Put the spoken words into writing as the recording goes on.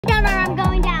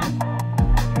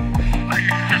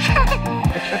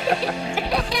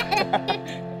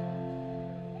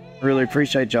Really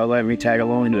appreciate y'all letting me tag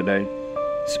along today,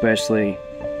 especially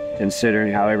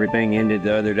considering how everything ended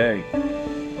the other day.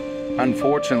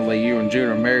 Unfortunately, you and June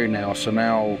are married now, so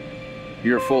now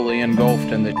you're fully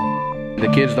engulfed in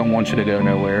the kids don't want you to go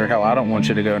nowhere. Hell, I don't want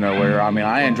you to go nowhere. I mean,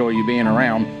 I enjoy you being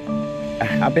around.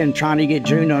 I've been trying to get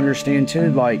June to understand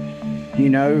too, like, you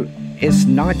know, it's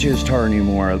not just her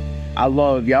anymore. I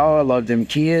love y'all, I love them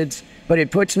kids, but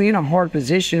it puts me in a hard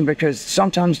position because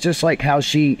sometimes, just like how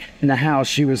she, in the house,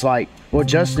 she was like, well,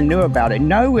 Justin knew about it,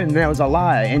 knowing that was a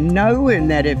lie, and knowing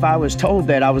that if I was told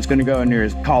that, I was gonna go in there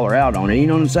and call her out on it, you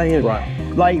know what I'm saying?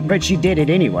 Right. Like, but she did it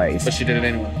anyways. But she did it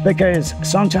anyway. Because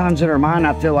sometimes in her mind,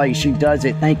 I feel like she does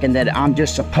it thinking that I'm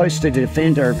just supposed to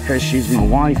defend her because she's my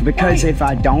wife. Because if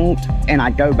I don't, and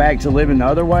I go back to living the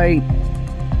other way,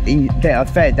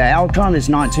 the outcome is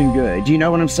not too good. You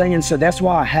know what I'm saying? So that's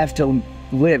why I have to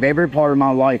live every part of my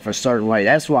life a certain way.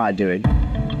 That's why I do it.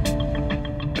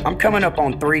 I'm coming up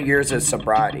on 3 years of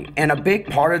sobriety, and a big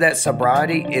part of that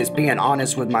sobriety is being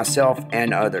honest with myself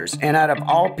and others. And out of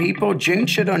all people, June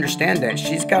should understand that.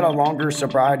 She's got a longer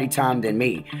sobriety time than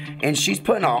me, and she's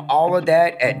putting all of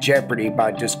that at jeopardy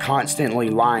by just constantly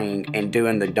lying and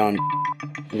doing the dumb.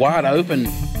 Wide open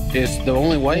is the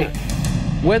only way.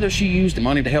 Whether she used the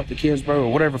money to help the kids, bro,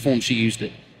 or whatever form she used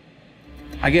it,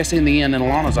 I guess in the end, in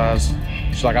Alana's eyes,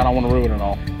 she's like, I don't want to ruin it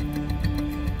all.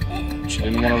 She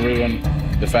didn't want to ruin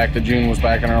the fact that June was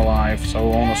back in her life,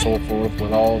 so on and so forth,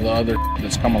 with all the other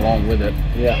that's come along with it.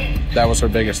 Yeah. That was her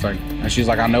biggest thing. And she's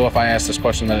like, I know if I ask this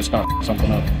question that it's gonna f something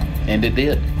up. And it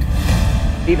did.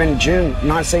 Even June,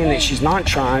 not saying that she's not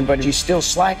trying, but she's still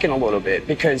slacking a little bit,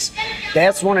 because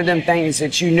that's one of them things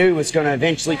that you knew was going to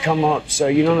eventually come up. So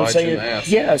you know what I'm saying?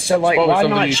 Yeah. So like, why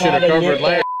not try to nip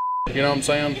that? You know what I'm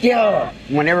saying? Yeah.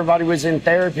 When everybody was in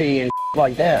therapy and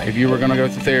like that. If you were gonna go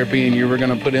through therapy and you were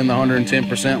gonna put in the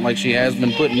 110% like she has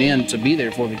been putting in to be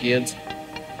there for the kids,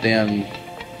 then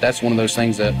that's one of those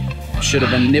things that should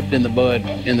have been nipped in the bud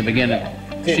in the beginning.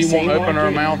 She won't open her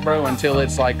mouth, bro, until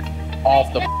it's like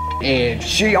off the edge.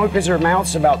 She opens her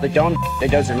mouth about the dumb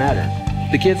that doesn't matter.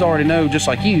 The kids already know, just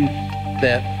like you,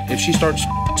 that if she starts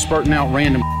spurting out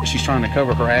random, she's trying to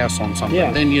cover her ass on something.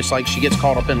 Yeah. Then just like she gets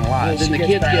caught up in the lies. Then the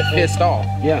kids get pissed off.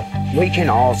 Yeah. We can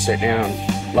all sit down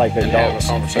like adults have a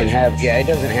conversation. and have, yeah, it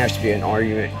doesn't have to be an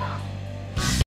argument.